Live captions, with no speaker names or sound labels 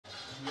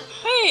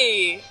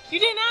Really? You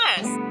didn't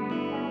ask.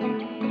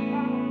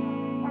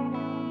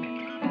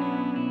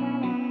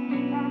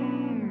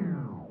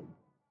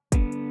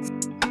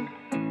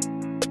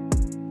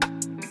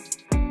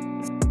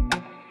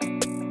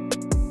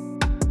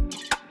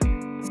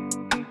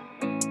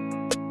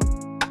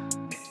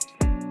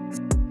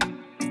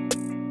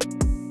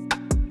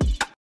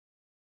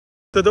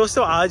 So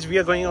दोस्तों आज we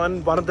are going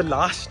on one of the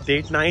last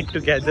date night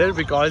together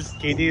because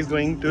Katie is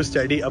going to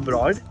study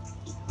abroad.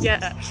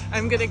 Yeah,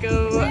 I'm gonna go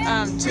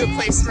to a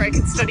place where I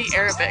can study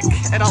Arabic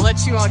and I'll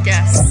let you all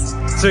guess.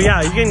 So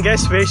yeah, you can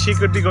guess where she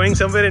could be going,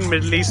 somewhere in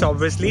Middle East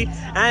obviously.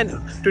 And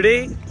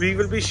today we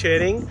will be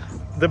sharing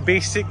the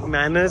basic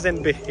manners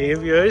and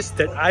behaviors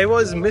that I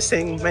was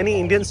missing, many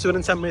Indian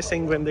students are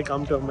missing when they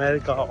come to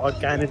America or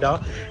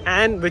Canada,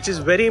 and which is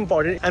very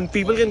important, and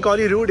people can call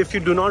you rude if you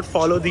do not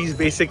follow these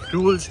basic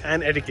rules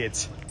and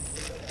etiquettes.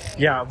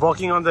 Yeah,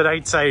 walking on the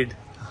right side.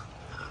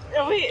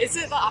 Oh wait, is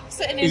it the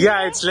opposite in India?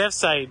 Yeah, it's left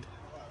side.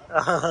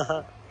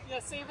 Yeah,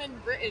 same in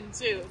Britain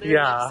too.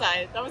 They're left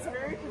side. That was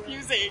very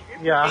confusing.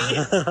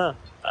 Yeah.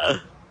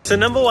 So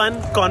number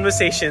one,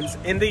 conversations.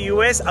 In the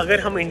US,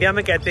 अगर हम India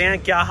में कहते हैं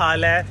क्या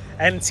हाल है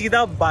and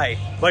सीधा bye.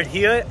 But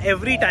here,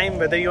 every time,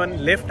 whether you're on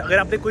lift, अगर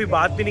आपने कोई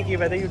बात भी नहीं की,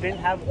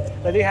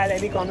 whether you had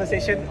any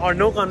conversation or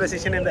no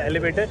conversation in the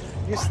elevator,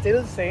 you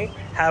still say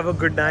have a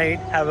good night,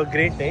 have a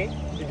great day.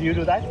 Do you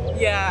do that?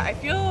 Yeah, I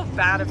feel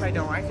bad if I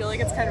don't. I feel like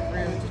it's kind of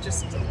rude to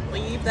just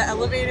leave the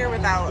elevator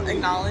without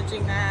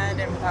acknowledging that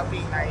and without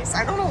being nice.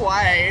 I don't know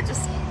why, it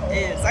just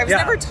is. I was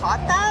never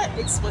taught that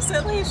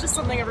explicitly, it's just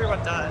something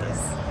everyone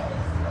does.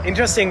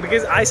 Interesting,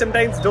 because I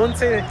sometimes don't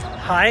say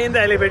hi in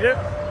the elevator,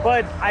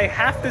 but I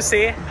have to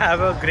say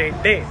have a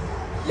great day.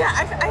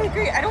 Yeah, I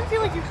agree. I don't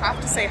feel like you have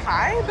to say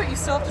hi, but you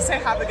still have to say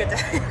have a good day.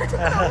 I don't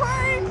know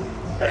why.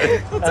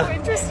 That's so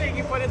interesting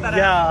you pointed that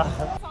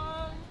out.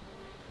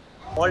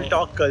 All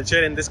talk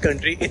culture in this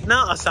country इतना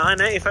आसान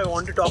है. If I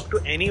want to talk to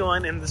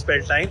anyone in this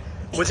beltline,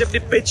 मुझे अपनी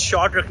pitch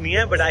short रखनी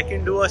है, but I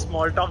can do a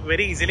small talk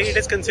very easily. It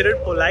is considered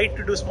polite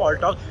to do small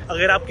talk.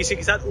 अगर आप किसी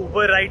के साथ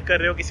Uber ride कर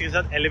रहे हो, किसी के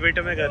साथ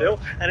elevator में कर रहे हो,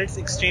 and it's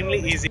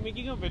extremely easy.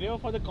 Making a video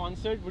for the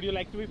concert. Would you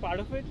like to be part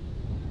of it?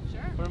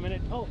 Sure. For a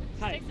minute. Oh,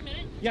 hi. Takes a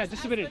minute. Yeah,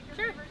 just a minute.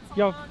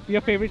 Sure.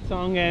 Your favorite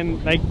song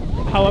and like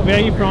where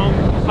are you from?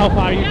 How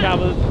far you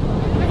traveled?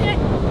 Okay.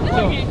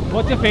 So,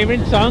 what's your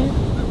favorite song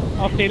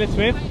of Taylor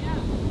Swift?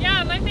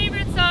 Yeah, my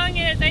favorite song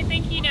is I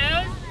Think He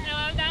Knows. I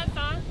love that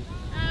song.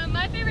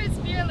 My favorite is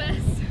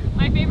Fearless.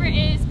 My favorite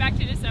is Back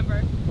to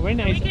December. Very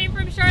nice. We came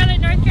from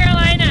Charlotte, North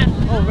Carolina.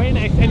 Oh, very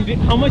nice. And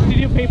how much did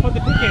you pay for the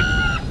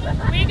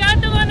ticket? We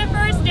got them on the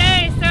first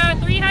day, so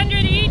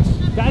 $300 each.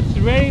 That's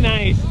very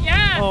nice.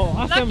 Yeah, oh,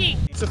 awesome. Lucky.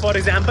 So for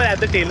example, at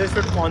the Taylor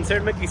Swift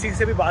concert, मैं किसी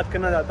से भी बात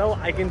करना चाहता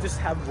हूँ, I can just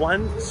have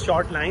one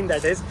short line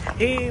that is,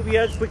 hey, we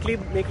are quickly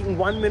making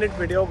 1 minute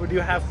video. Would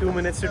you have 2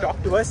 minutes to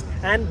talk to us?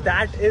 And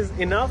that is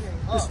enough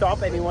to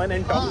stop anyone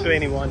and talk to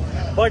anyone.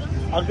 But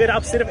अगर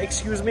आप सिर्फ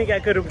excuse me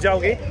कहकर रुक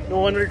जाओगे,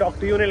 no one will talk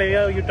to you. उन्हें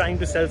लगेगा you're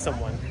trying to sell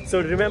someone.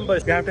 So remember,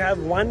 you have to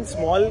have one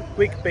small,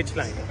 quick pitch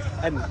line,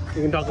 and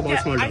you can talk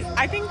about small talk.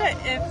 I think that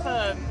if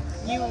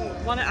you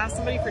want to ask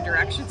somebody for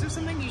directions or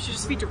something, you should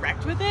just be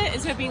direct with it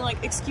instead of being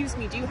like, excuse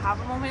me, do you have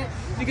a moment?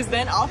 Because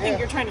then I'll think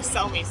you're trying to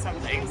sell me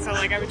something. So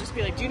like I would just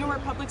be like, do you know where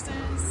Publix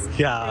is?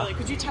 Yeah. Or like,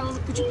 could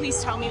you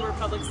please tell me where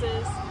Publix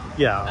is?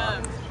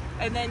 Yeah.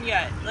 And then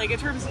like in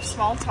terms of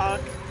small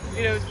talk,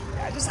 you know,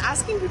 just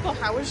asking people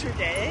how was your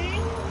day?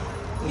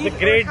 It's a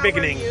great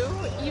beginning.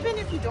 Even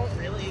if you don't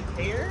really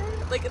care,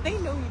 like they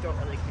know you don't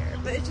really care,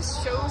 but it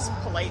just shows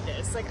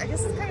politeness. Like I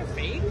guess it's kind of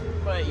fake,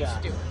 but you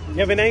should do it.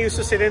 Yeah, when I used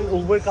to sit in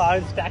Uber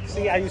cars,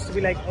 taxi, I used to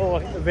be like,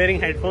 oh, wearing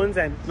headphones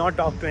and not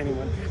talk to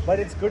anyone. But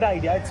it's good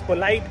idea. It's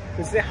polite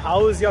to say,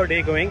 how is your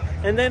day going?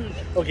 And then,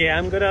 okay,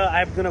 I'm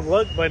gonna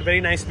work, but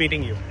very nice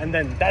meeting you. And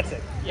then that's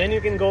it. Yeah. Then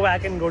you can go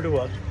back and go to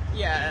work.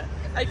 Yeah,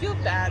 I feel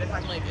bad if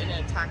I'm like in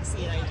a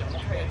taxi and I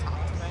don't try to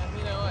talk to them.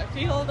 You know, I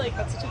feel like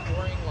that's such a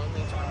boring,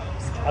 lonely job.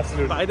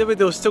 Absolutely. By the way,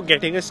 दोस्तों,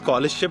 getting a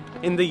scholarship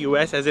in the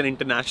US as an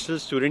international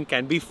student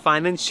can be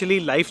financially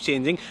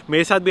life-changing.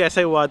 मेरे साथ भी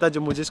ऐसा हुआ था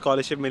जब मुझे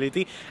scholarship मिली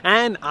थी,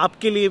 and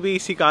आपके लिए भी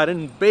इसी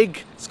कारण big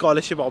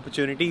scholarship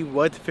opportunity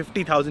worth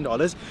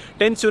 $50,000.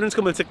 10 students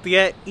को मिल सकती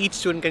है. Each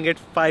student can get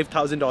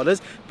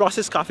 $5,000.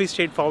 Process काफ़ी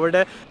straightforward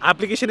है.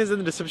 Application is in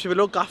the description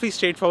below. काफ़ी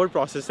straightforward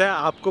process है.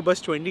 आपको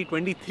बस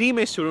 2023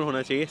 में student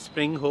होना चाहिए,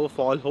 spring हो,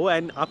 fall हो,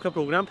 and आपका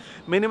program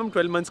minimum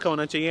 12 months का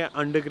होना चाहिए.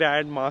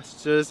 Undergrad,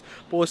 masters,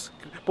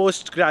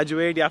 post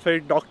graduate या फिर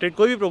doctorate,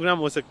 कोई भी program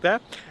हो सकता है.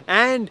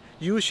 And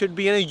you should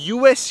be in a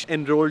US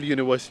enrolled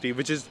university,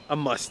 which is a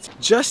must.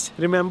 Just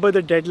remember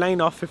the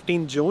deadline of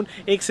 15 June.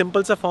 एक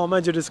simple सा form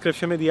है जो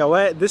description में दिया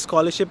हुआ है. This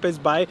scholarship is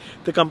by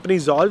the company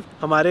Zolve,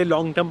 हमारे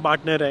long term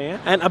partner रहे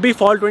हैं. And अभी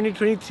fall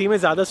 2023 में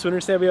ज़्यादा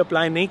students ने अभी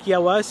apply नहीं किया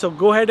हुआ है. So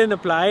go ahead and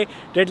apply.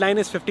 Deadline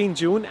is 15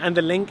 June and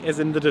the link is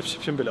in the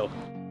description below.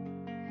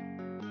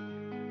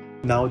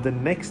 Now the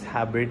next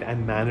habit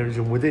and manner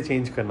जो मुझे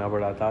change करना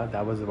पड़ा था,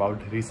 that was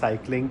about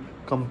recycling,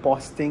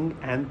 composting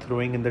and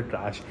throwing in the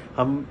trash.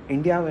 हम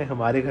India में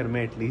हमारे घर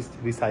में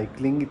एटलीस्ट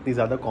रिसाइकलिंग इतनी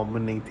ज़्यादा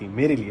कॉमन नहीं थी,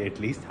 मेरे लिए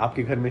एटलीस्ट.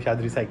 आपके घर में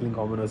शायद रिसाइकलिंग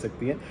कॉमन हो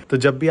सकती है. तो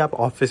जब भी आप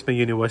ऑफिस में,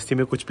 यूनिवर्सिटी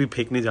में कुछ भी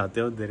फेंकने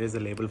जाते हो, there is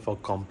a label for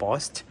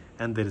compost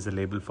and there is a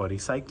label for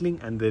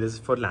recycling and there is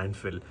for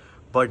landfill.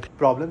 But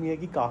problem ये है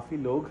कि काफ़ी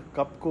लोग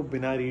कप को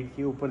बिना रीड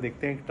किए ऊपर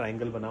देखते हैं एक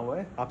ट्राइंगल बना हुआ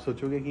है. आप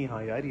सोचोगे कि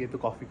हाँ यार ये तो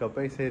कॉफ़ी कप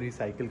है, इसे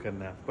रिसाइकिल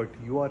करना है. But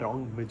you are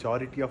wrong.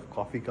 Majority of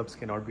coffee cups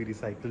can not be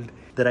recycled.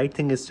 The right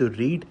thing is to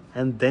read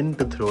and then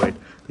to throw it.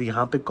 तो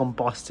यहाँ पे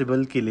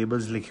कंपोस्टेबल के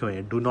लेबल्स लिखे हुए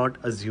हैं. Do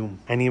not assume.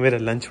 एंड ये मेरा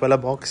लंच वाला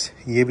बॉक्स,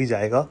 ये भी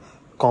जाएगा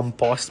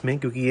कॉम्पोस्ट में,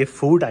 क्योंकि ये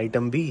फूड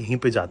आइटम भी यहीं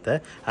पे जाता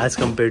है एज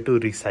कम्पेयर टू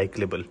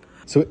रिसाइकलेबल.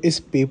 सो इस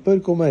पेपर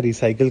को मैं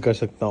रिसाइकिल कर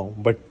सकता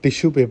हूँ, बट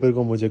टिश्यू पेपर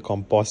को मुझे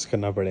कंपोस्ट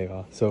करना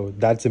पड़ेगा. So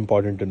that's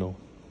important to know.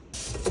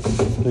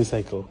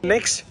 Recycle.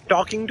 Next,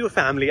 talking to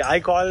family. I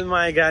call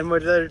my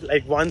grandmother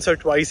like once or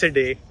twice a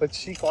day, but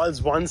she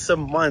calls once a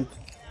month.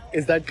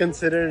 Is that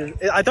considered?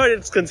 I thought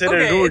it's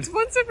considered rude. It's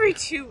once every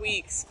 2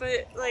 weeks,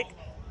 but like,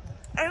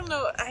 I don't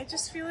know. I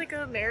just feel like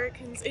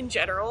Americans in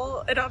general,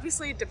 it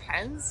obviously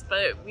depends,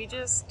 but we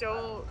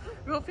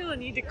don't feel a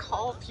need to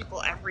call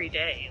people every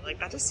day. Like,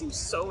 that just seems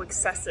so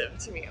excessive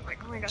to me. I'm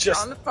like, oh my gosh, you're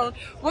on the phone.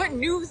 What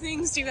new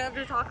things do you have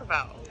to talk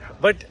about?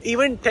 But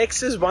even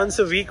text is once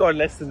a week or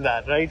less than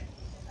that, right?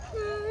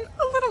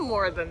 A little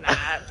more than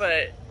that,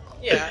 but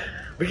yeah.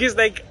 Because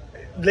like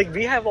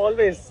we have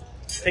always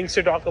things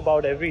to talk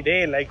about every day.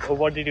 Like, oh,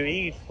 what did you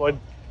eat? What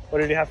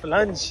did you have for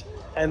lunch?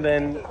 And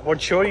then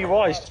what show you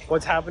watched?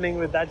 What's happening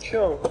with that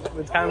show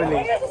with family?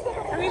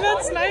 I mean,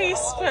 that's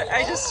nice, but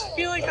I just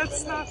feel like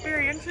that's not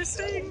very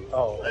interesting.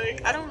 Oh. Like,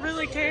 I don't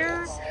really care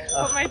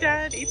what my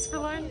dad eats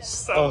for lunch,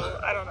 so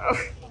I don't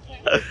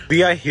know.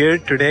 We are here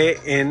today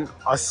in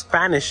a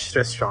Spanish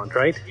restaurant,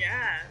 right? Yeah.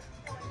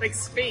 Like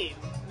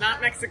Spain,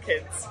 not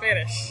Mexican,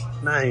 Spanish.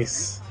 Nice.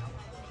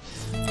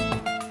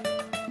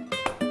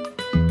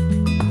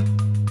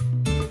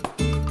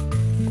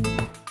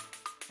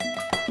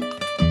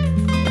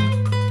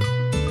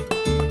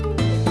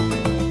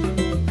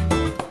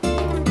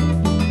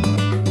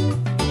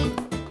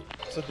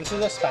 This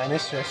is a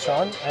Spanish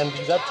restaurant and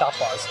these are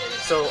tapas.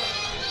 So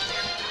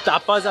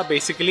tapas are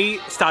basically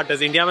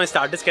starters. India में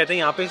starters कहते हैं,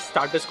 यहाँ पे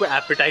starters को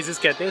appetizers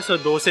कहते हैं. So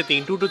 2 से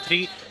 3, 2 to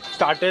 3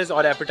 starters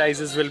or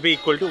appetizers will be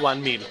equal to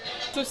 1 meal.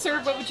 So sir,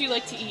 what would you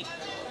like to eat?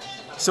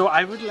 So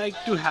I would like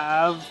to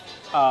have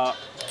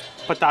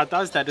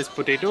patatas, that is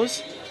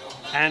potatoes,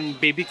 and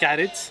baby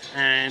carrots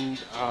and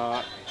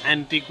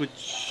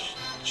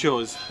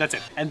anticuchos. That's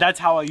it. And that's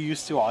how I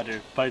used to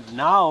order. But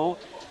now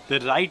the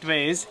right way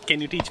is,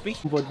 can you teach me?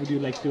 What would you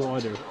like to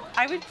order?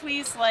 I would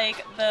please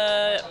like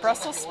the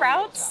Brussels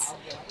sprouts,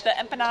 the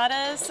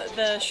empanadas,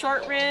 the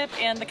short rib,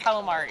 and the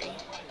calamari.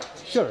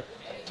 Sure.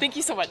 Thank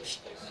you so much.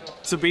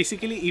 So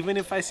basically, even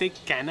if I say,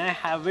 can I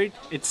have it,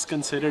 it's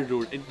considered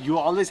rude. You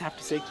always have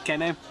to say,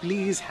 can I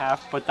please have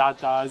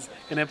patatas?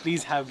 Can I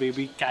please have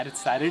baby carrot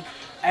salad?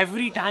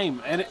 Every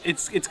time. And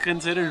it's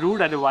considered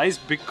rude otherwise,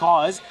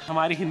 because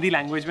हमारी Hindi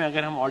language में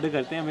अगर हम order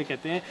करते हैं, हमें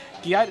कहते हैं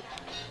कि यार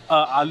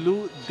आलू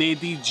दे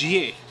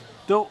दीजिए.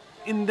 तो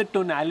in the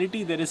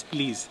tonality there is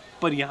please.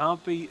 पर यहाँ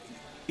पे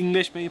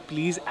इंग्लिश में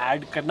प्लीज़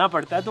ऐड करना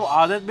पड़ता है, तो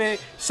आदत में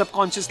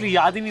सबकॉन्शियसली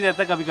याद ही नहीं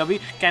रहता. कभी कभी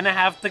कैन आई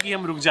हैव तक ही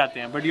हम रुक जाते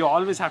हैं. But you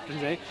always have to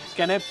से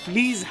can I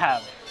please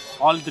have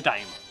all the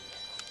time,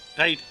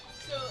 right?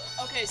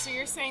 Okay, so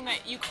you're saying that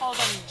you call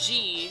them G,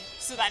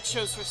 so that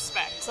shows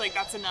respect. Like,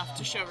 that's enough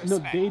to show respect. No,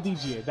 de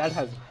dijiye, that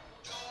has...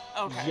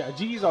 Okay. Yeah,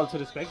 G is also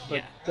respect,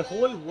 but the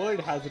whole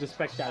word has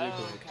respect added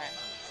to it. Okay.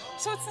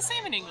 So it's the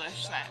same in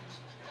English then?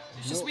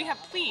 It's just we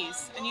have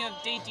please, and you have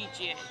de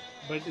dijiye.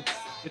 But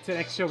it's an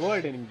extra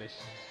word in English.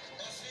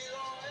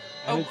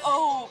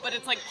 But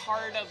it's like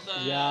part of the...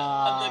 Yeah.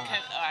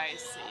 I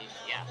see.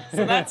 Yeah.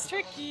 So that's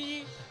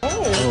tricky.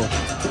 Oh.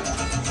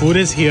 Food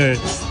is here,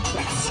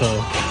 so...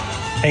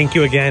 Thank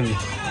you again.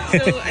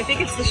 So I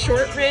think it's the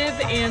short rib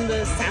and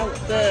the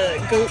salad, the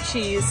goat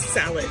cheese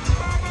salad.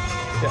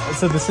 Yeah,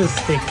 so this is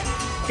steak.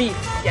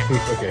 Beef, yeah.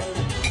 Beef, okay.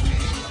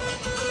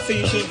 So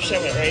you should show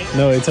it, right?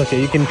 No, it's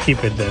okay. You can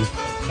keep it then.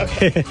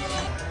 Okay.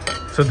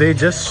 So they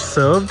just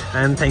served,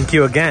 and thank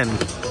you again.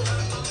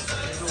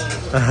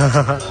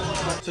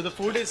 So the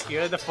food is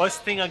here. The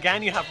first thing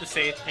again you have to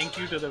say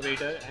thank you to the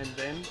waiter, and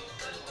then...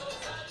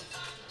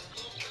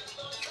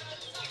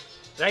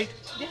 Right?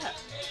 Yeah.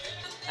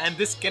 And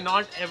this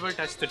cannot ever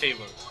touch the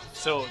table.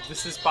 So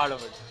this is part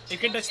of it. You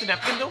can touch the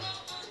napkin though?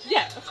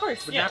 Yeah, of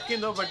course. But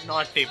napkin though, but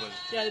not table.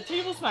 Yeah, the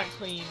table's not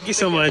clean. Thank you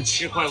so much.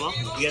 You're quite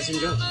welcome. You guys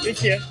enjoy.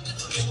 Thank you.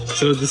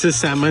 So this is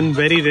salmon,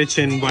 very rich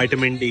in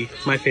vitamin D.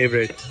 My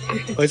favorite.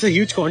 Oh, it's a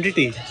huge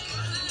quantity.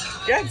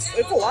 Yeah, it's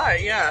a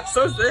lot, yeah.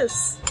 So is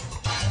this.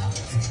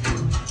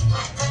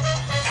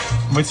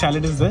 Which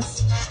salad is this?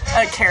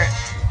 Carrot.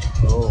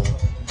 Oh.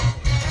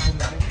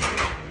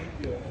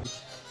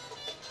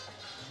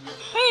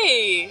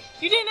 Hey,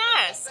 you didn't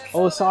ask.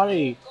 Oh,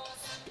 sorry.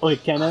 Okay,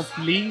 can I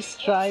please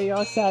try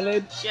your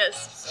salad? Yes,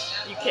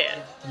 you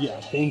can. Yeah,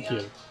 thank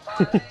you.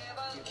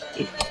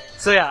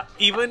 So yeah,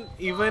 even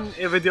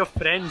with your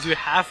friends, you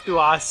have to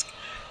ask.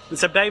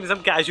 Sometimes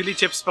हम casually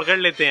chips पकड़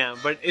लेते हैं,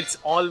 but it's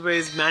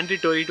always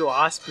mandatory to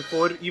ask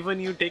before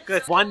even you take a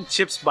one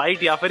chips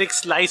bite या फिर एक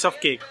slice of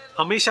cake.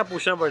 हमेशा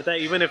पूछना पड़ता है,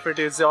 even if it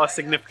is your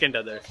significant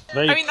other.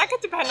 Right? I mean, that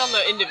could depend on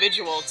the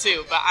individual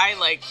too, but I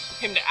like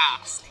him to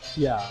ask.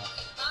 Yeah.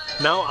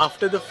 Now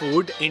after the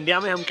food,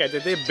 India में हम कहते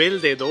थे bill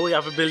दे दो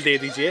या फिर bill दे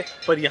दीजिए,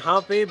 पर यहाँ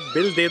पे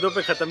bill दे दो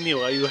पे खत्म नहीं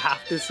होगा. You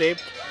have to say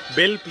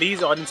bill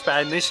please, or in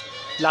Spanish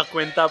la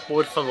cuenta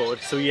por favor.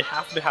 So you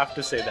have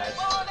to say that.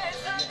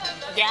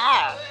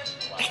 Yeah.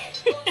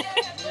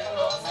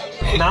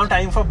 Now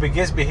time for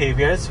biggest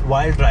behaviors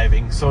while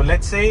driving. So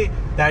let's say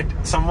that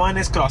someone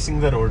is crossing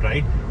the road,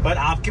 right? But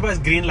आपके पास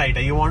green light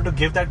है, you want to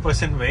give that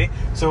person way,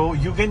 so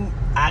you can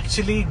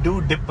actually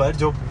do dipper,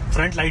 जो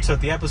front lights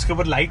होती है, आप उसके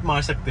ऊपर light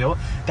मार सकते हो.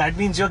 That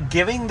means you're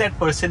giving that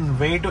person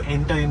way to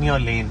enter in your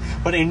lane.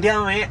 पर इंडिया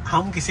में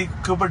हम किसी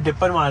के ऊपर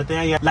dipper मारते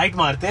हैं या light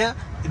मारते हैं,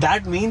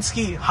 that means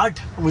कि हट,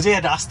 मुझे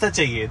रास्ता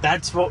चाहिए.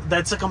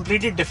 That's a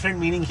completely different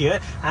meaning here,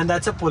 and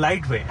that's a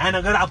polite way. And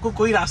अगर आपको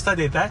कोई रास्ता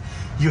देता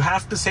है, you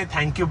have to say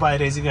thank you by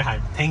raising your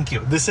hand. Thank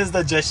you. This is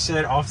the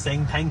gesture of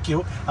saying thank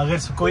you. अगर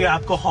कोई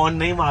आपको horn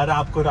नहीं मार रहा,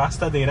 आपको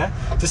रास्ता दे रहा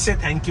है, just say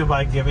thank you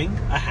by giving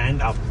a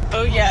hand up.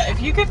 Oh yeah,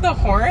 if you give the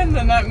horn,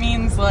 then that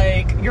means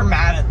like you're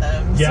mad at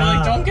them. Yeah. So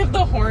like, don't give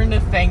the horn to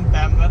thank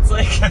them. That's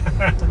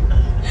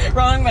like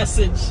wrong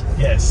message.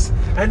 Yes.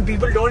 And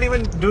people don't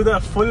even do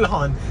the full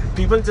horn.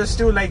 People just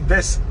do like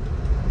this.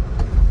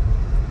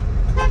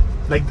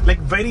 Like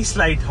very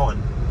slight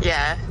horn.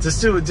 Yeah.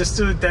 Just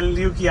to tell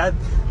you कि यार,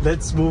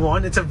 let's move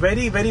on. It's a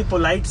very very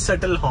polite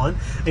subtle horn.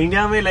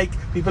 India में like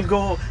people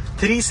go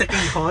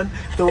 3-second horn,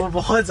 तो वो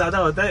बहुत ज़्यादा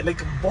होता है.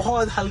 Like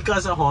बहुत हल्का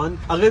सा horn.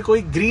 अगर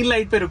कोई green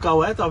light पे रुका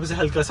हुआ है, तो आप उसे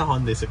हल्का सा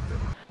horn दे सकते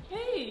हो.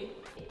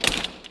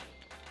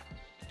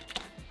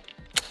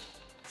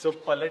 So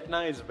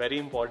palatna is very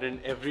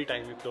important every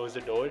time you close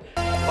the door.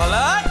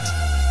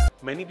 Palat!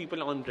 Many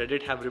people on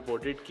Reddit have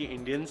reported कि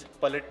Indians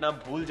पलटना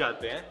भूल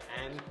जाते हैं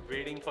and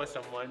waiting for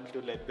someone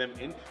to let them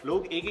in.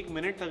 लोग एक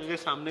मिनट तक अगर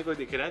सामने कोई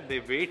दिख रहा है, they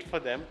wait for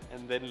them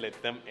and then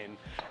let them in.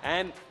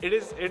 And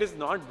it is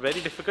not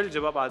very difficult.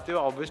 जब आप आते हो,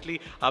 obviously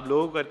आप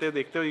लोगों को करते हो,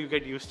 देखते हो, you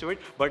get used to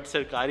it. But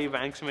सरकारी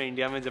बैंक्स में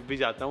इंडिया में जब भी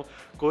जाता हूँ,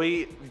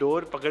 कोई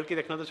डोर पकड़ के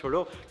रखना तो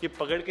छोड़ो, कि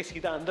पकड़ के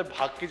सीधा अंदर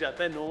भाग के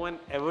जाता है. No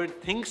one ever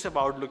thinks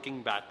about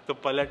looking back. तो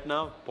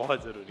पलटना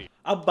बहुत जरूरी है.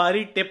 अब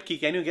बारी टिप की.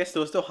 कैन यू गेस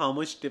दोस्तों how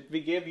much tip we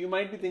gave? You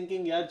might be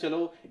thinking यार चलो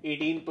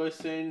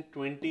 18%,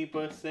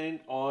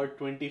 20% और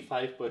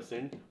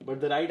 25%, but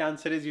the right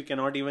answer is you can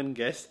not even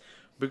guess,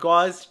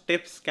 because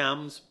tip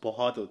scams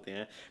बहुत होते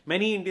हैं.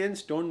 Many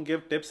Indians don't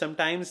give tip.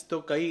 Sometimes तो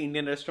कई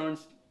Indian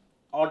restaurants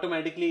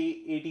automatically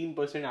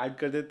 18% add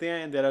कर देते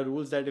हैं, and there are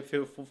rules that if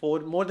for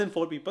more than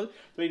 4 people,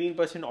 तो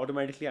 18%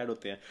 automatically add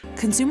होते हैं.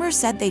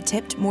 Consumers said they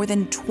tipped more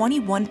than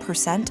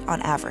 21%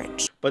 on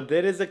average. But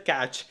there is a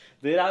catch.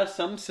 There are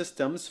some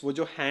systems वो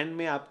जो hand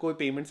में आपको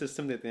payment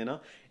system देते हैं ना,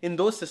 in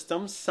those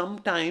systems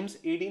sometimes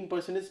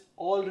 18% is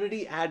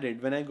already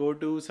added. When I go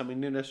to some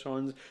Indian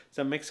restaurants,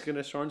 some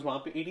Mexican restaurants,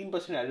 वहाँ पे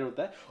 18% added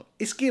होता है.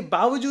 इसके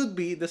बावजूद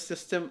भी the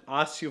system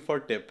asks you for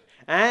tip,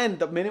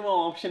 and the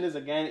minimum option is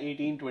again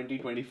 18, 20,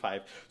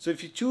 25. So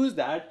if you choose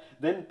that,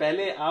 then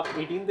पहले आप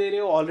 18 दे रहे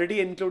हो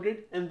already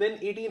included, and then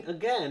 18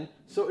 again.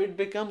 So it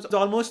becomes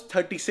almost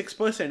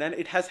 36%, and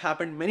it has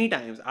happened many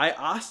times. I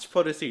asked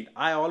for receipt.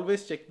 I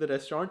always check the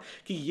restaurant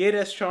कि ये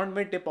restaurant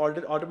में tip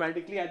order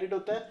automatically added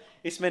होता है,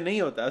 इसमें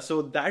नहीं होता. So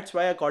that's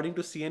why according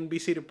to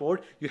CNBC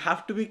report, you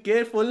have to be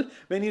careful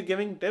when you're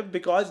giving tip,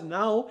 because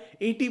now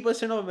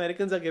 80% of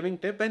Americans are giving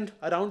tip and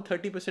around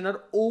 30% are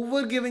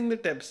over giving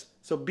the tips.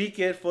 So be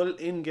careful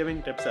in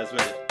giving tips as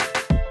well.